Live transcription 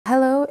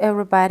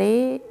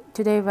everybody.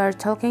 Today we're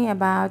talking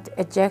about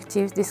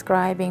adjectives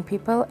describing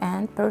people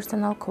and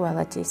personal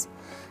qualities.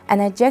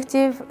 An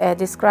adjective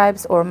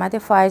describes or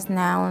modifies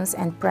nouns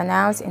and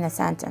pronouns in a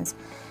sentence.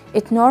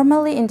 It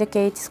normally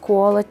indicates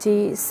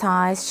quality,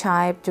 size,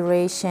 shape,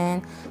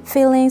 duration,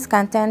 feelings,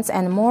 contents,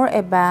 and more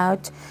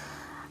about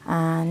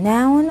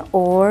noun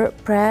or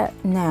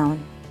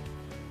pronoun.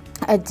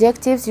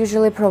 Adjectives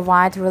usually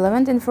provide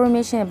relevant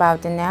information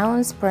about the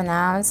nouns,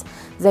 pronouns.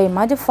 They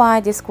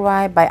modify,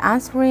 describe by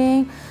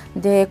answering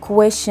the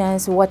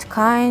questions what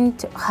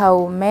kind,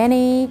 how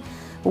many,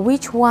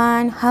 which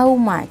one, how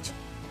much.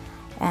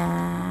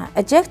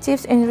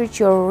 Adjectives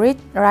enrich your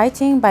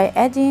writing by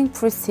adding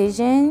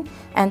precision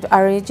and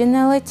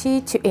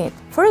originality to it.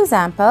 For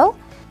example,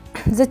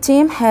 the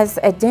team has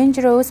a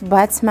dangerous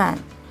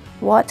batsman.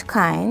 What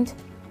kind?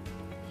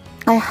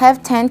 I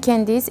have 10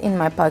 candies in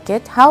my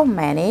pocket. How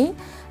many?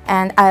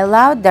 And I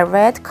love the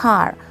red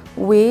car.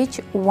 Which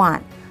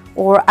one?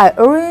 Or I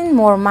earn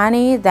more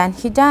money than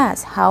he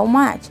does. How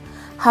much?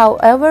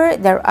 However,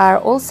 there are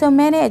also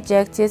many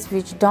adjectives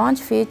which don't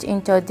fit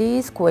into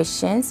these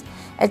questions.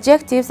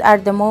 Adjectives are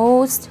the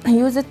most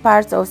used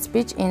parts of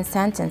speech in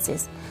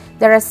sentences.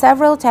 There are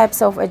several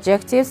types of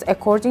adjectives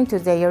according to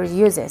their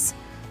uses.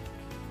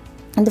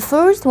 And the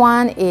first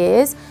one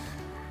is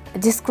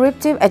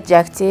descriptive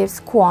adjectives,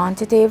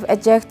 quantitative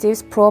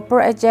adjectives,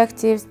 proper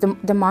adjectives,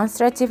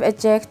 demonstrative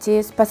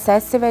adjectives,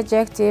 possessive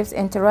adjectives,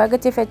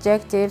 interrogative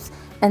adjectives,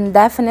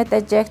 indefinite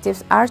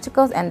adjectives,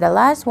 articles, and the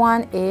last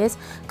one is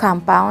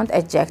compound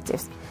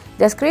adjectives.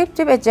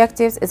 Descriptive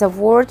adjectives is a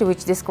word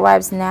which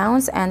describes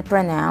nouns and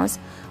pronouns.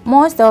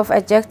 Most of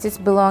adjectives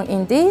belong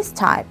in this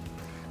type.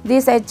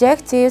 These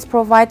adjectives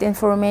provide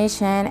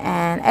information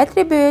and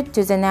attribute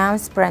to the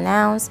nouns,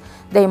 pronouns.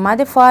 They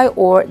modify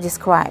or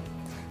describe.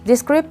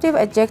 Descriptive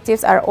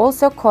adjectives are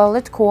also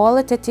called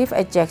qualitative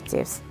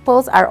adjectives.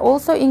 Examples are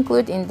also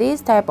included in this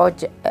type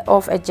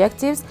of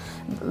adjectives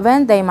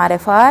when they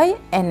modify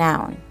a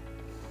noun.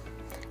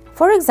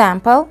 For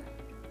example,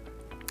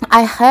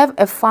 I have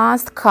a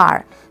fast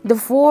car.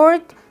 The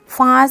word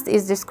fast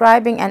is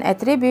describing an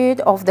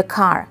attribute of the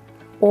car.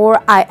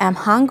 Or I am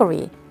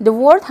hungry. The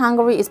word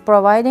hungry is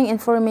providing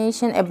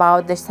information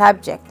about the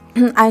subject.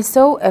 I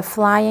saw a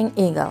flying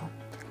eagle.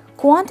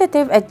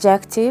 Quantitative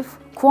adjective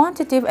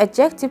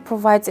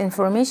provides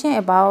information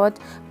about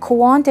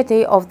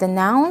quantity of the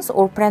nouns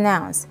or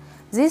pronouns.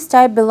 This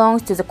type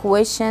belongs to the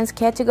questions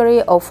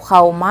category of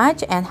how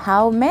much and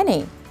how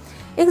many.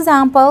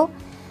 Example,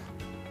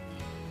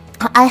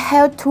 I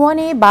have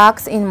 20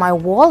 bucks in my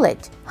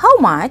wallet. How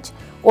much?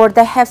 Or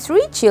they have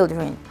 3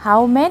 children.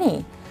 How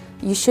many?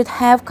 You should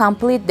have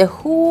completed the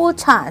whole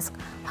task.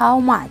 How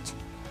much?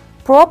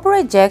 Proper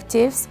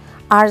adjectives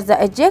are the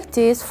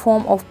adjectives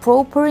form of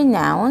proper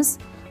nouns.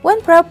 When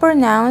proper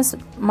nouns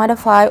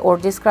modify or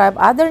describe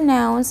other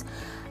nouns,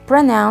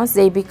 pronouns,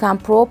 they become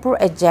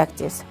proper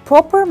adjectives.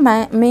 Proper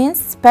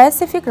means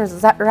specific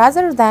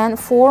rather than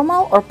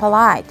formal or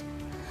polite.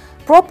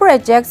 Proper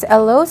adjectives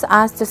allows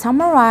us to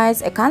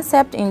summarize a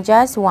concept in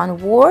just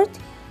one word.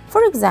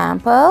 For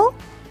example,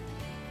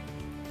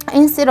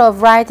 instead of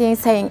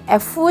saying a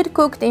food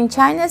cooked in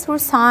Chinese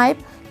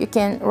recipe, you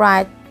can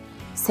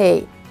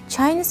say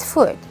Chinese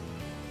food.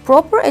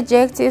 Proper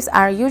adjectives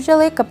are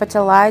usually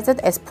capitalized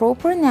as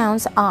proper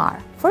nouns are.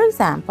 For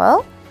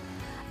example,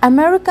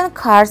 American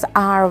cars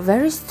are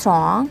very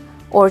strong,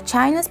 or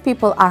Chinese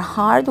people are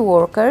hard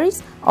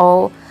workers,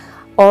 or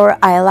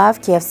I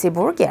love KFC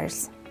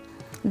burgers.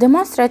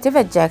 Demonstrative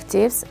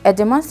adjectives. A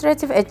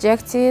demonstrative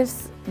adjective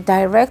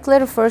directly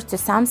refers to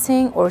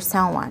something or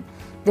someone.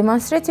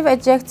 Demonstrative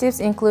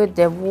adjectives include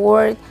the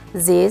word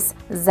this,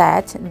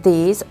 that,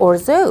 these, or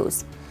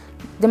those.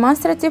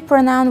 Demonstrative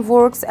pronoun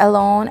works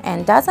alone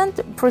and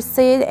doesn't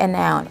precede a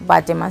noun,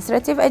 but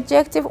demonstrative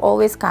adjective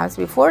always comes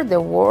before the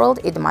word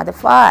it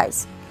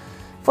modifies.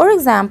 For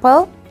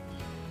example,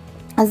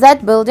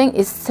 that building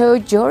is so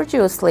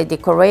gorgeously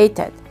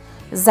decorated.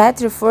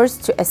 That refers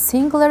to a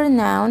singular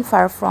noun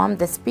far from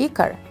the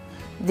speaker.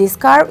 This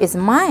car is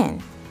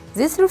mine.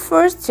 This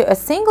refers to a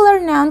singular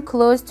noun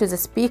close to the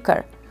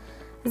speaker.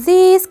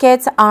 These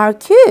cats are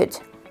cute.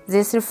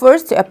 This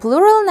refers to a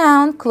plural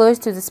noun close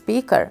to the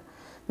speaker.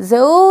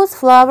 Those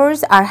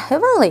flowers are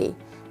heavenly.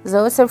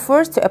 Those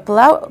refers to a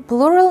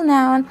plural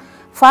noun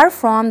far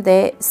from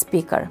the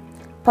speaker.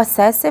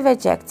 Possessive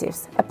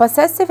adjectives. A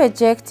possessive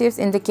adjective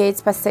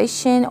indicates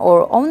possession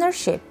or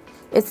ownership.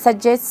 It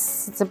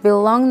suggests the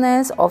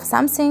belongingness of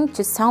something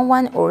to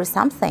someone or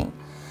something.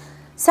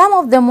 Some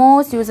of the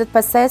most used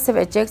possessive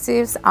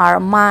adjectives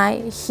are my,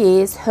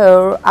 his,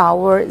 her,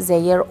 our,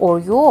 their, or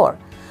your.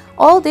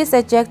 All these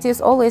adjectives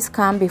always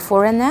come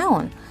before a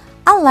noun.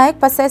 Unlike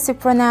possessive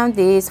pronouns,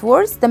 these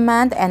words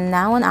demand a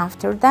noun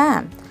after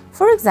them.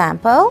 For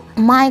example,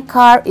 my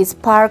car is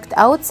parked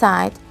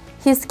outside,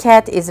 his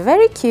cat is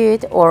very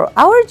cute, or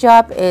our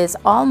job is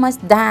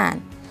almost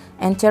done.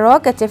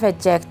 Interrogative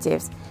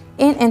adjectives.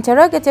 In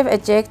interrogative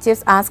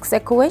adjectives asks a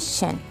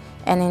question.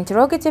 An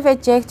interrogative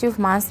adjective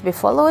must be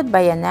followed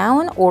by a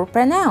noun or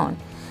pronoun.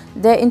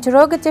 The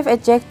interrogative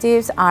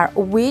adjectives are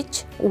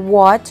which,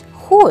 what,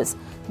 whose.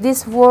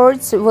 These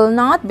words will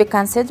not be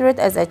considered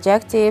as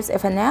adjectives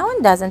if a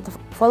noun doesn't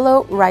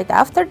follow right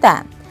after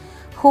them.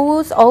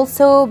 Whose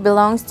also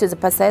belongs to the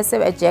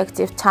possessive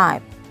adjective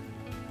type.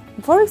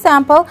 For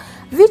example,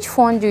 which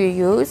phone do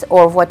you use,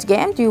 or what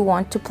game do you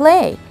want to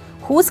play?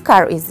 Whose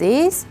car is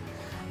this?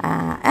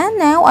 And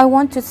now I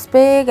want to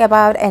speak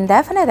about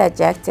indefinite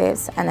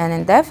adjectives. And an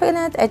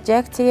indefinite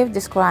adjective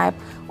describes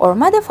or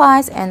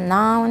modifies a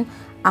noun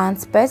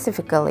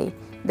unspecifically.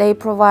 They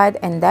provide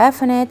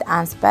indefinite,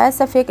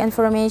 unspecific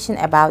information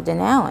about the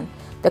noun.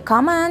 The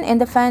common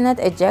indefinite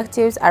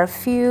adjectives are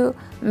few,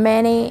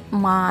 many,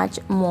 much,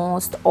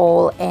 most,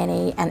 all,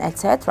 any, and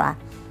etc.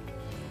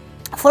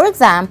 For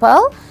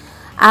example,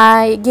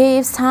 I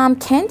gave some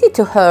candy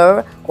to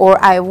her,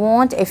 or I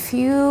want a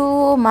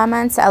few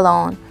moments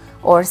alone,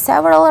 or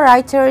several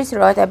writers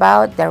wrote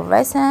about the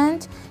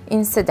recent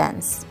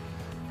incidents.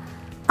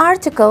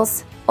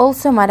 Articles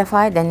also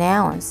modify the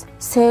nouns,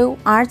 so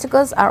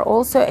articles are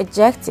also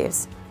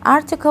adjectives.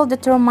 Article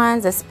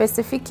determines the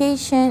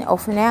specification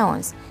of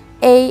nouns.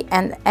 A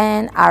and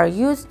an are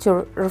used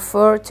to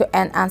refer to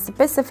an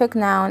unspecific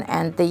noun,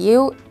 and the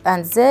u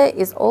and the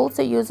is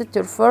also used to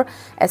refer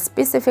a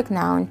specific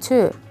noun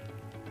too.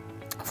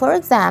 For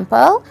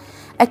example,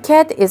 a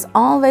cat is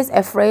always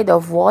afraid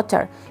of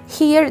water.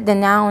 Here, the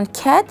noun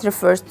cat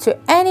refers to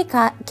any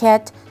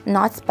cat,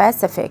 not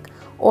specific.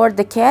 Or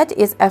the cat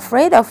is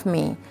afraid of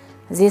me.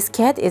 This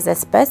cat is a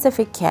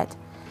specific cat.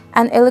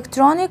 An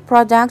electronic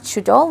product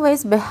should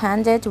always be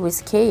handled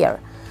with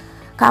care.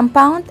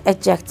 Compound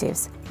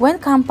adjectives. When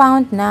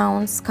compound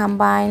nouns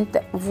combined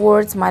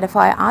words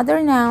modify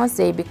other nouns,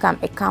 they become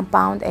a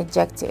compound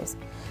adjectives.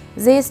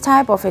 This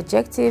type of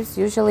adjectives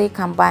usually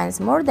combines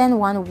more than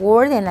one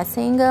word in a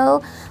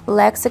single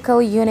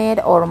lexical unit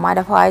or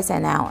modifies a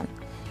noun.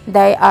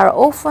 They are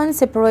often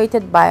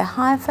separated by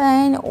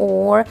hyphen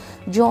or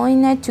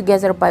joined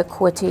together by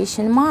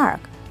quotation mark.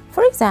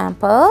 For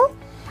example,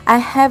 I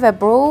have a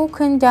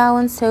broken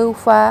down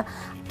sofa,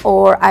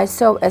 or I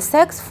saw a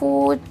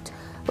 6-foot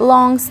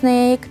long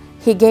snake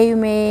he gave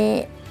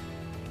me,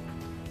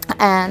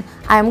 and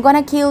I'm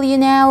gonna kill you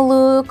now,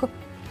 look.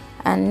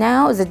 And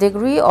now the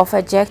degree of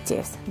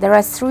adjectives. There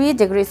are 3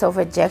 degrees of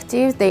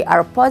adjectives. They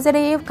are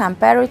positive,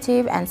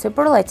 comparative, and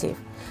superlative.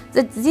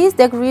 These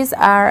degrees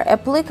are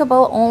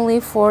applicable only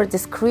for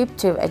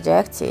descriptive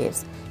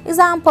adjectives.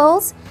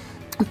 Examples: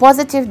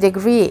 positive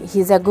degree,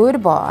 he's a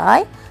good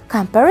boy.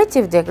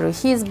 Comparative degree,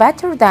 he is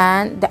better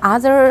than the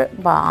other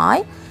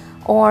boy.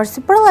 Or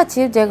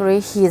superlative degree,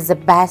 he is the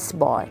best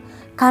boy.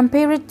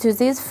 Compared to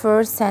this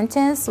first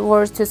sentence,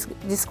 words to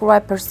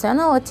describe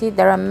personality,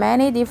 there are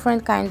many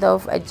different kinds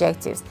of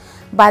adjectives,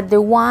 but the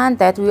one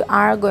that we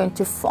are going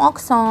to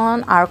focus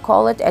on are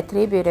called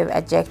attributive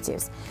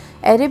adjectives.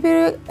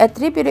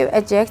 Attributive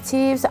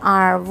adjectives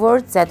are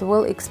words that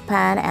will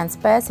expand and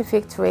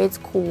specific traits,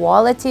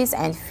 qualities,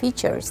 and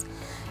features.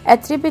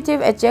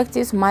 Attributive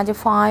adjectives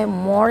modify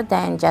more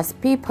than just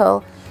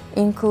people,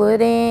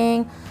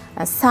 including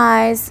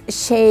size,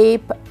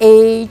 shape,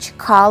 age,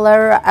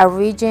 color,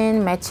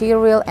 origin,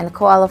 material, and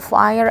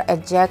qualifier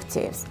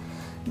adjectives.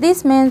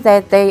 This means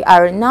that they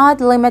are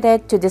not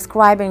limited to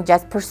describing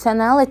just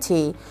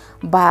personality,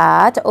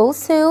 but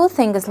also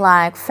things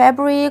like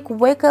fabric,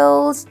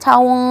 vehicles,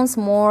 towns,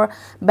 more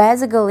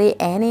basically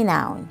any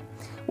noun.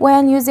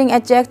 When using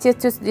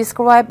adjectives to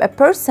describe a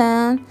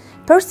person's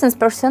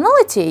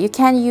personality, you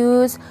can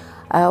use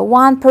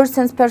one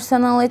person's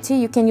personality,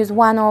 you can use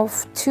one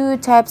of 2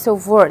 types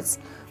of words.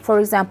 For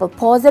example,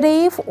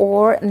 positive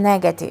or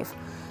negative.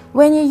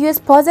 When you use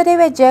positive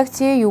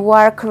adjective, you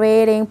are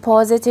creating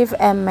positive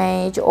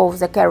image of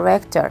the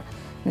character.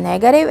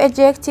 Negative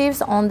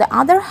adjectives, on the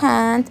other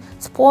hand,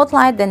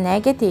 spotlight the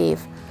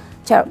negative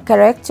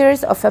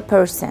characters of a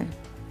person.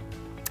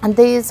 And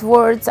these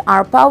words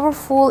are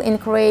powerful in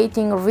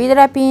creating reader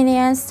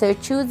opinions, so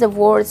choose the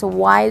words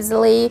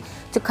wisely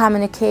to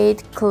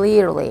communicate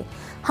clearly.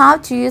 How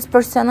to use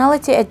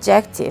personality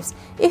adjectives.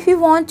 If you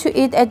want to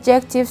add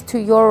adjectives to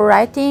your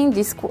writing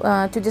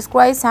to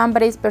describe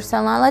somebody's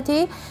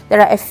personality,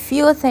 there are a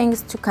few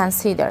things to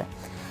consider.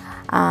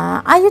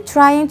 Are you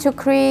trying to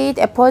create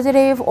a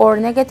positive or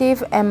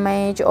negative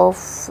image of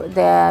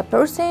the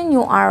person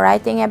you are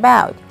writing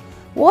about?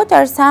 What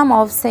are some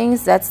of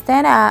things that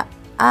stand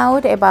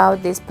out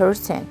about this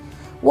person?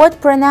 What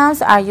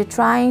pronouns are you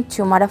trying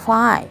to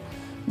modify?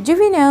 Do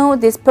we know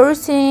this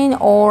person,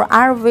 or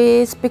are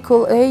we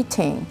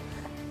speculating?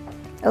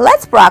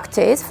 Let's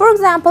practice. For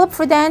example,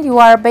 pretend you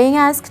are being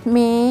asked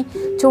me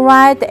to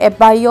write a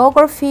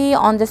biography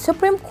on the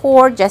Supreme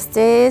Court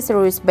Justice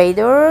Ruth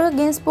Bader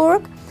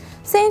Ginsburg.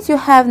 Since you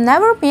have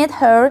never met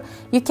her,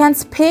 you can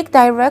speak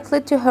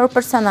directly to her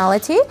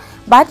personality,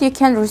 but you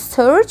can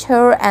research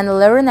her and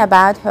learn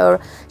about her.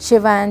 She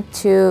went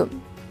to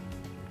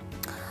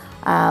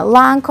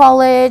Long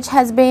College,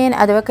 has been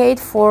advocate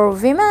for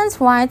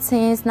women's rights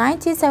since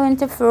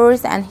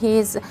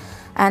 1971,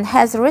 and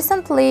has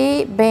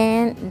recently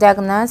been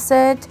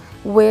diagnosed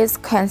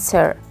with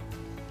cancer.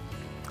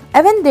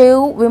 Even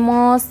though we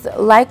most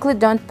likely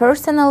don't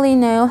personally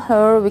know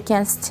her, we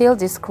can still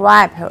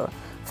describe her.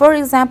 For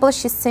example,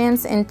 she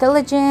seems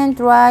intelligent,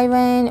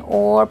 driven,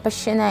 or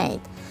passionate.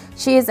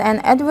 She is an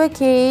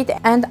advocate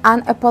and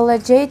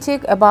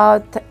unapologetic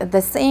about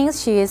the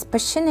things she is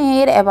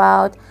passionate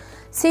about.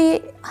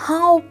 See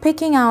how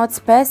picking out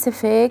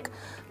specific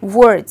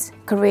words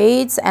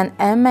creates an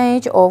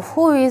image of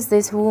who is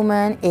this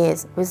woman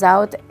is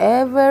without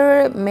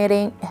ever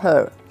meeting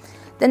her.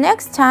 The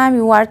next time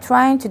you are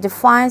trying to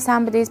define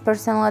somebody's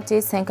personality,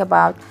 think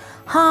about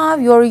how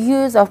your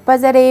use of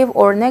positive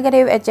or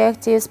negative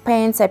adjectives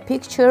paints a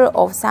picture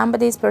of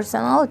somebody's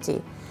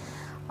personality.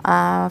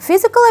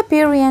 Physical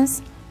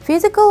appearance.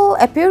 Physical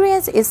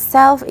appearance is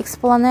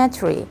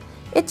self-explanatory.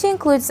 It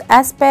includes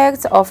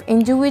aspects of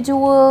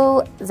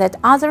individual that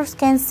others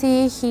can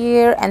see,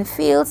 hear, and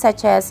feel,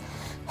 such as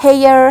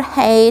hair,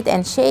 height,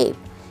 and shape.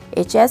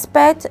 Each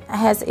aspect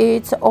has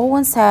its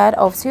own set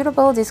of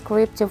suitable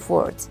descriptive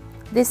words.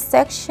 This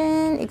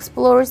section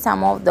explores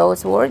some of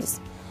those words.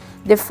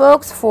 The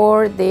focus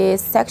for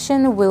this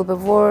section will be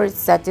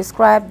words that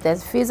describe the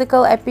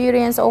physical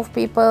appearance of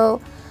people.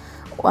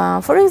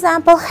 For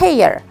example,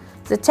 hair.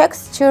 The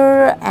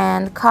texture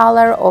and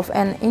color of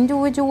an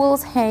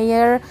individual's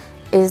hair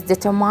is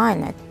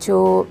determined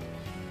to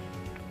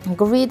a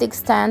great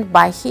extent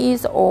by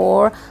his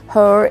or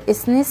her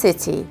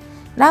ethnicity.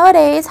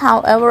 Nowadays,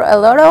 however, a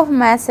lot of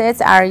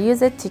methods are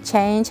used to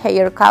change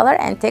hair color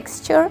and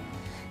texture.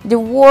 The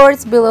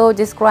words below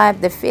describe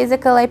the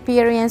physical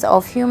appearance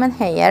of human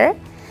hair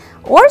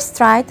or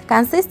straight,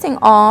 consisting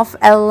of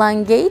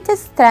elongated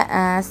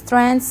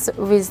strands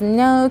with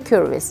no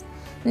curves.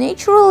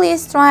 Naturally,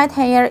 straight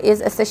hair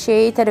is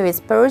associated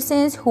with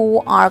persons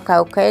who are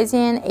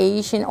Caucasian,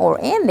 Asian, or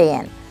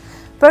Indian.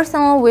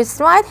 Persons with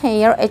straight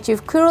hair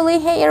achieve curly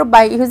hair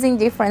by using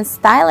different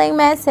styling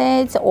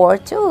methods or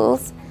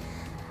tools.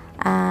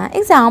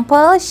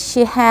 Example,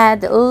 she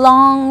had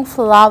long,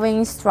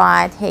 flowing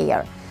straight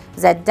hair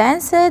that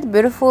danced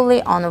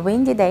beautifully on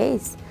windy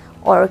days.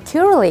 Or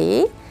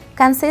curly,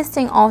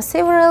 consisting of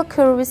several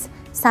curves.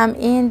 Some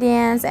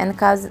Indians and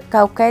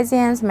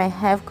Caucasians may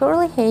have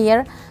curly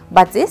hair,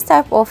 but this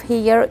type of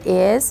hair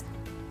is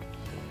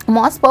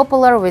most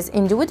popular with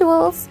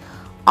individuals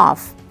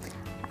of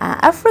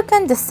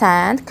African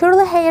descent.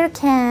 Curly hair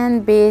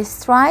can be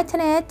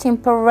straightened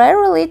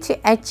temporarily to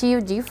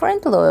achieve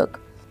different look.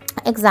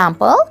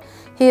 Example,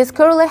 his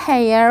curly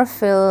hair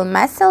fell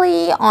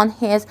messily on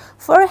his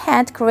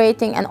forehead,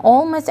 creating an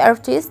almost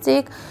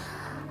artistic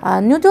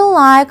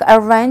noodle-like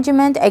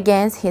arrangement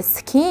against his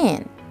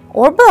skin.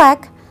 Or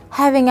black,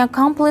 having a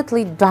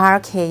completely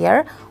dark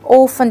hair,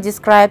 often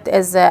described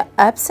as the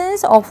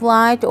absence of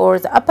light or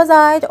the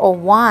opposite of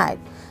white.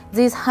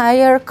 This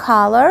hair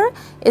color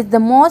is the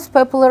most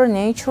popular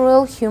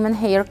natural human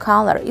hair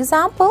color.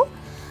 Example,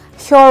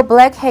 her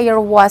black hair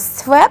was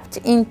swept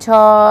into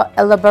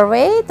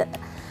elaborate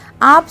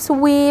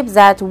upsweep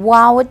that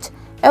wowed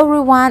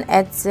everyone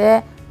at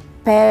the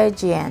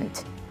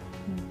pageant.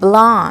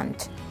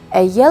 Blonde,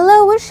 a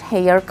yellowish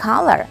hair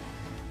color.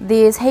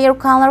 This hair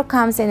color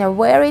comes in a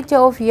variety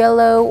of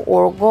yellow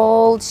or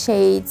gold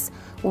shades,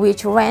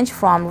 which range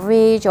from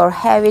rich or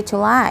heavy to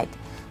light.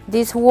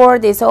 This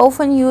word is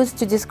often used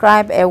to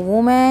describe a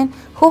woman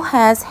who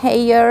has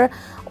hair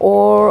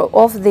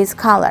of this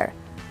color.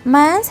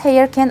 Man's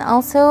hair can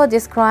also be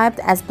described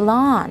as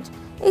blonde.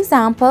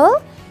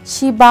 Example,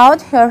 she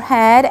bowed her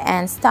head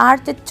and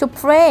started to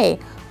pray.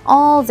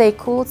 All they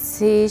could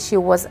see, she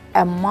was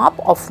a mop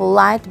of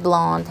light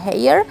blonde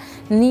hair,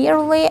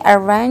 nearly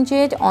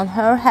arranged on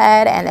her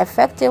head and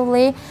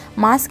effectively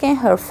masking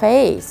her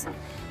face.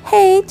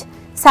 Hate.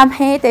 Some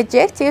hate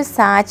adjectives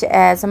such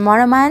as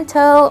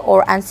monumental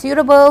or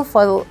unsuitable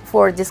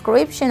for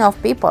description of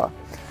people.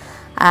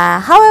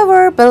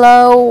 However,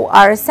 below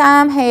are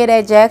some hate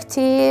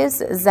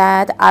adjectives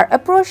that are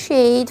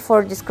appropriate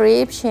for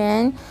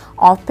description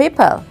of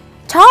people.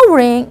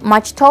 Towering,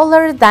 much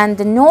taller than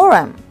the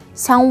norm.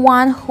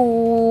 Someone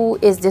who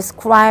is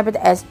described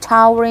as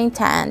towering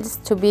tends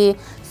to be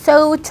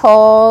so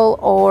tall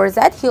or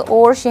that he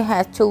or she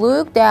has to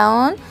look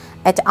down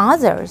at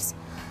others.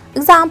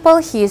 Example,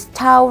 his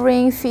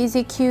towering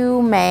physique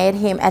made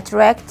him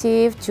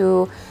attractive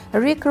to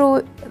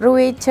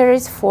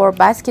recruiters for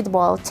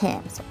basketball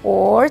teams.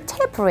 Or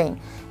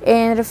tapering.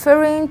 In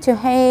referring to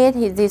height,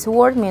 this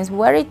word means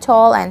very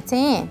tall and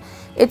thin.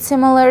 It's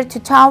similar to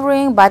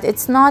towering, but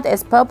it's not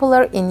as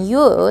popular in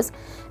use.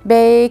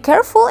 Be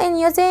careful in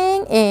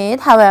using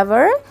it,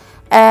 however,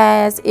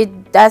 as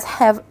it does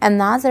have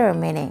another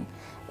meaning.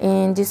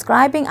 In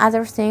describing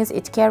other things,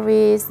 it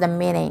carries the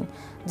meaning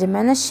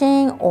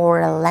diminishing or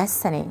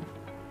lessening.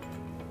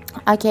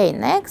 Okay,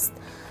 next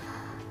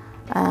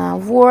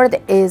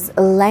word is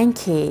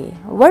lanky.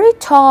 Very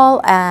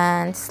tall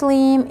and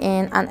slim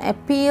in an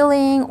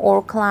appealing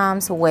or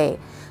clumsy way.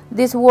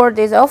 This word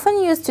is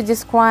often used to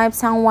describe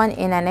someone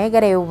in a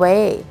negative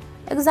way.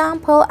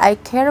 Example, I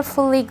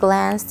carefully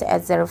glanced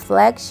at the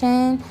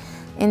reflection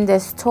in the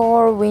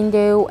store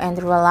window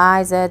and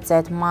realized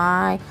that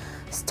my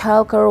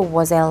stalker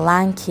was a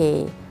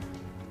lanky,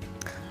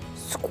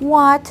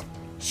 squat,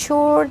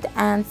 short,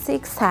 and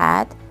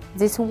thick-set.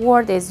 This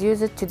word is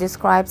used to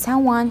describe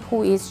someone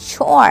who is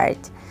short.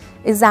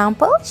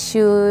 Example,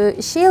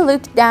 she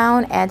looked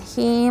down at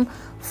him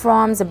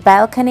from the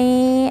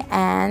balcony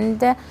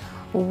and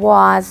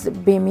was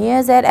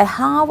bemused at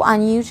how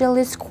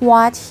unusually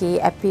squat he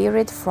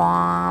appeared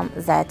from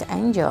that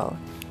angle.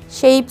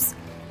 Shapes.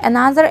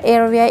 Another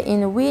area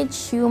in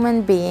which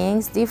human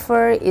beings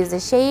differ is the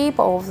shape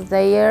of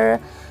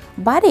their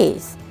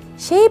bodies.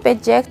 Shape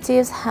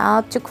adjectives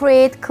help to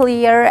create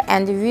clear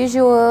and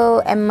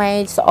visual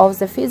images of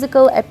the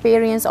physical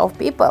appearance of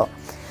people.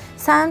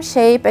 Some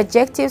shape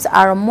adjectives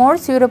are more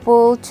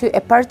suitable to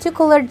a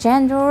particular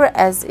gender,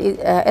 as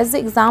the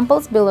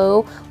examples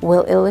below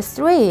will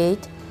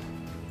illustrate.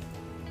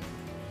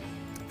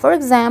 For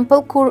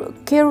example,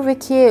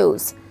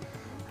 curvaceous.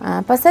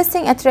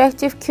 Possessing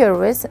attractive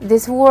curves,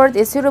 this word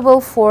is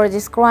suitable for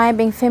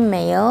describing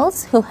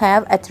females who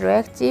have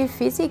attractive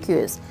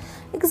physiques.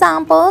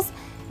 Examples,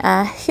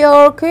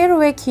 her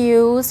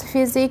curvaceous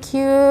physique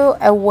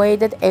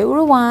awaited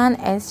everyone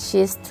as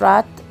she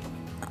strutted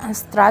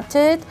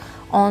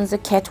on the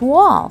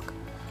catwalk.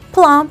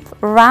 Plump,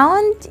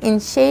 round in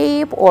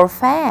shape or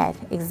fat.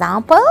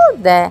 Example,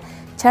 the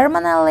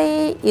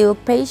terminally ill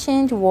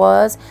patient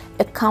was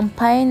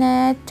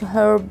accompanied to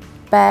her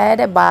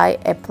bed by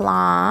a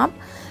plump,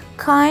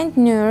 kind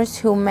nurse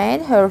who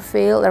made her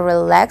feel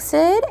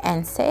relaxed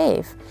and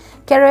safe.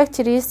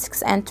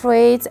 Characteristics and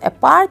traits. A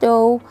part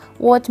of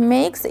what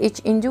makes each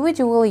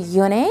individual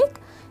unique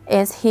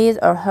is his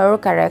or her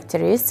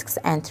characteristics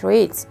and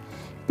traits.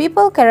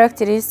 People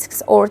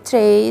characteristics or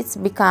traits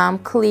become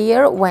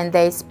clear when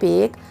they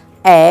speak,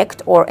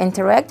 act, or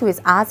interact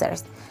with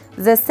others.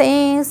 The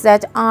things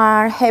that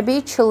are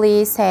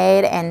habitually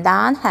said and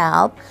done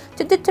help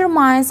to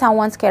determine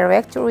someone's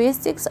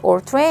characteristics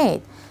or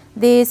trait.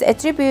 These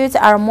attributes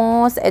are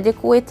most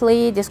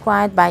adequately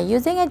described by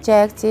using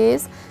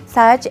adjectives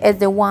such as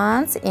the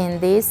ones in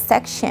this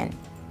section.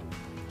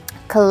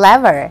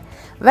 Clever,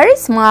 very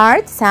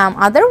smart. Some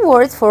other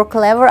words for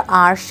clever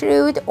are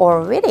shrewd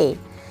or witty.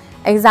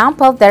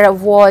 Example, there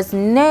was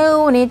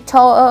no need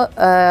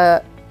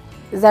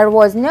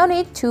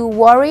to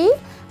worry,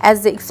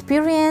 as the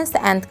experienced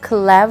and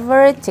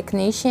clever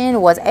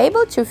technician was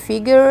able to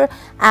figure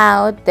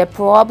out the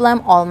problem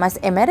almost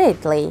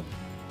immediately.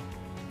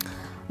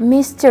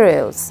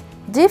 Mysterious,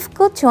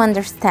 difficult to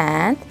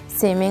understand,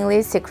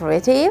 seemingly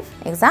secretive.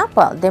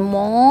 Example, the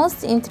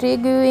most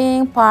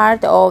intriguing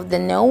part of the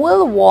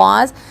novel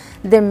was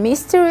the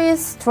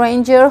mysterious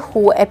stranger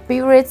who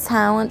appeared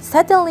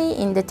suddenly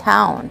in the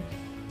town.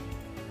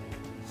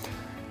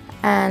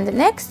 And the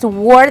next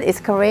word is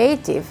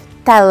creative.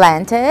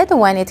 Talented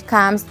when it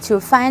comes to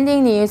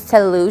finding new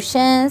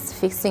solutions,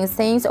 fixing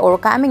things, or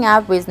coming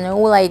up with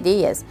novel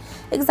ideas.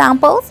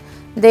 Examples,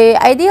 the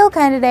ideal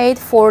candidate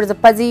for the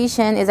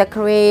position is a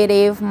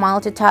creative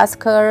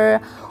multitasker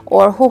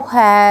or who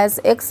has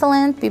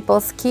excellent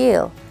people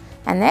skill.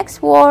 And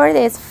next word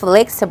is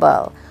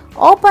flexible,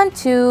 open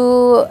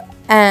to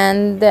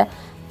and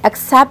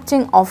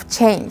accepting of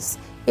change,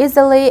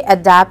 easily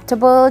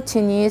adaptable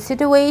to new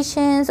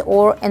situations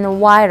or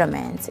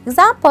environments.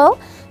 Example,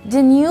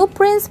 the new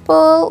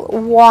principal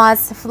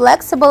was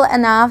flexible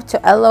enough to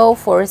allow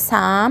for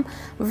some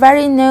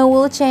very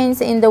novel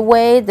changes in the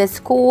way the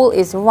school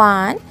is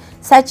run,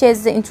 such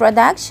as the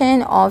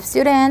introduction of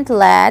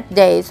student-led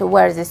days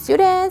where the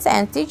students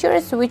and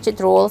teachers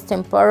switched roles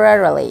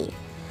temporarily.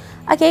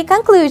 Okay,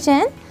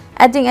 conclusion.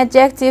 Adding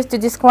adjectives to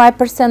describe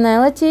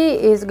personality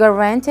is a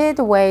guaranteed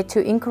way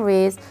to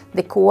increase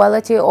the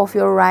quality of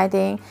your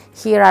writing.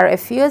 Here are a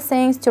few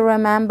things to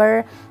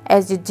remember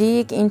as you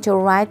dig into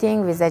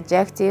writing with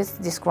adjectives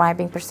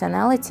describing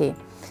personality.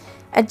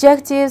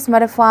 Adjectives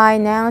modify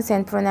nouns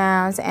and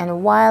pronouns,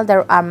 and while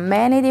there are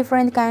many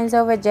different kinds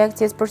of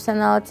adjectives,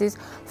 personalities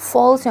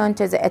falls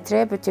into the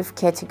attributive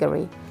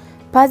category.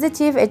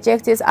 Positive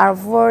adjectives are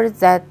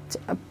words that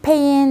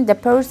paint the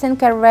person's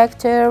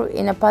character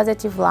in a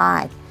positive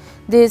light.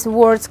 These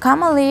words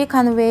commonly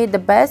convey the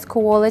best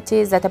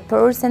qualities that a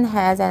person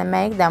has and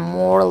make them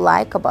more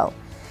likable.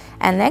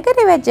 And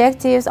negative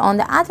adjectives, on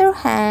the other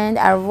hand,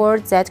 are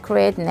words that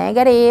create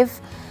negative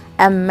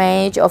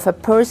image of a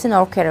person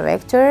or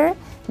character.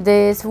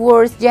 These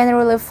words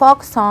generally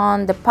focus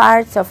on the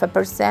parts of a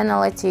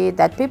personality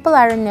that people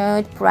are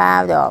not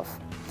proud of.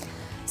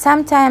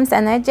 Sometimes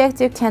an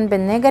adjective can be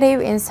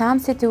negative in some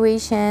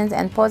situations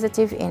and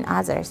positive in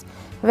others.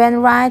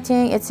 When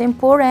writing, it's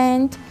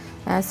important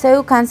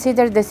so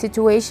consider the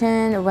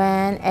situation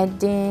when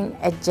adding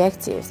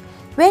adjectives.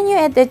 When you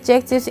add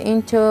adjectives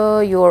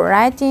into your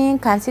writing,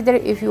 consider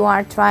if you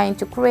are trying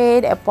to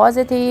create a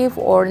positive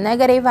or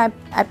negative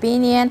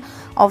opinion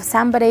of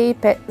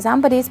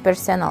somebody's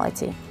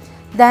personality.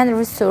 Then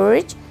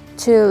research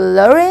to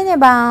learn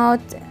about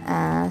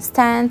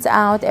stands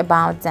out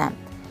about them.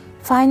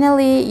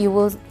 Finally, you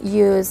will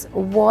use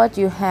what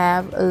you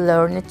have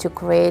learned to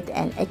create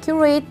an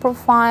accurate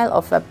profile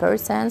of a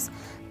person's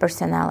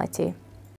personality.